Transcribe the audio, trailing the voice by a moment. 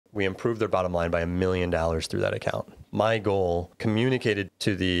we improved their bottom line by $1 million through that account. My goal communicated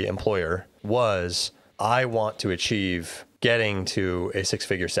to the employer was I want to achieve getting to a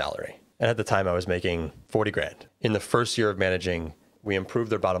six-figure salary. And at the time I was making 40 grand. In the first year of managing, we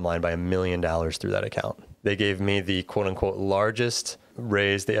improved their bottom line by $1 million through that account. They gave me the quote unquote largest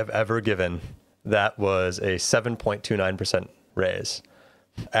raise they have ever given. That was a 7.29% raise.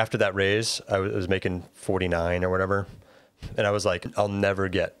 After that raise, I was making 49 or whatever. And I was like, I'll never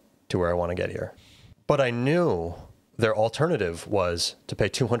get to where I want to get here. But I knew their alternative was to pay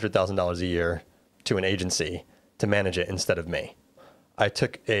 $200,000 a year to an agency to manage it instead of me. I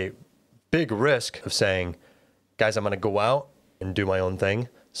took a big risk of saying, guys, I'm going to go out and do my own thing.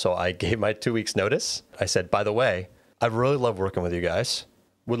 So I gave my 2 weeks notice. I said, by the way, I really love working with you guys.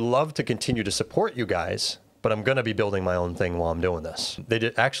 Would love to continue to support you guys, but I'm going to be building my own thing while I'm doing this.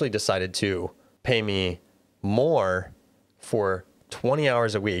 They actually decided to pay me more for 20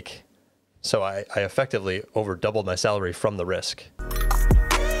 hours a week. So I effectively over doubled my salary from the risk.